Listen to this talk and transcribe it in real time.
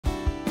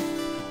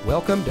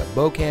Welcome to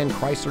Bokan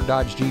Chrysler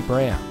Dodge Jeep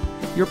Ram,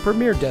 your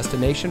premier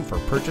destination for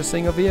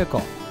purchasing a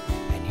vehicle.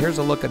 And here's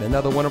a look at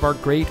another one of our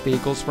great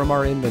vehicles from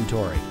our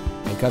inventory,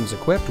 and comes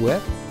equipped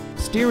with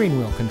steering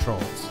wheel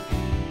controls,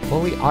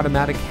 fully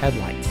automatic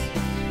headlights,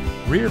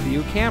 rear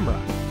view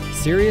camera,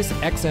 Sirius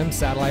XM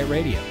satellite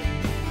radio,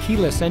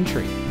 keyless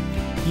entry,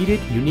 heated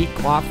unique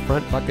cloth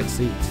front bucket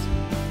seats,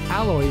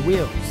 alloy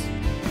wheels,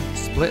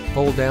 split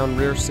fold-down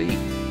rear seat,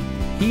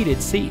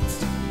 heated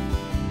seats,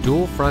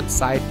 dual front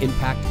side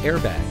impact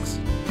airbags,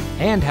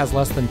 and has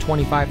less than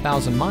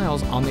 25,000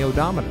 miles on the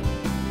odometer.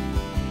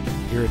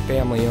 Here at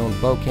family-owned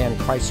Bokan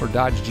Chrysler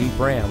Dodge Jeep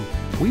Ram,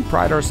 we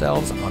pride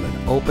ourselves on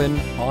an open,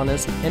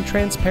 honest, and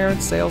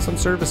transparent sales and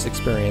service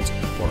experience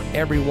for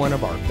every one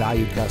of our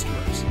valued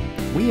customers.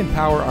 We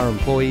empower our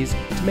employees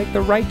to make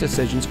the right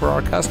decisions for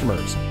our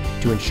customers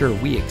to ensure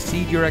we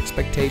exceed your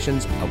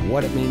expectations of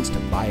what it means to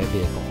buy a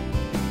vehicle.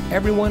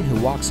 Everyone who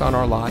walks on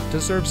our lot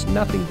deserves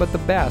nothing but the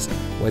best,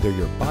 whether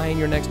you're buying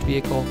your next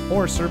vehicle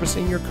or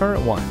servicing your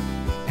current one.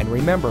 And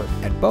remember,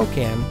 at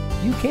Bokan,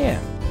 you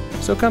can.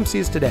 So come see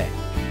us today.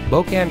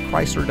 Bokan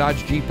Chrysler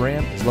Dodge Jeep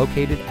Ram is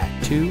located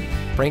at 2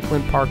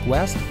 Franklin Park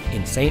West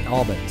in St.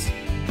 Albans.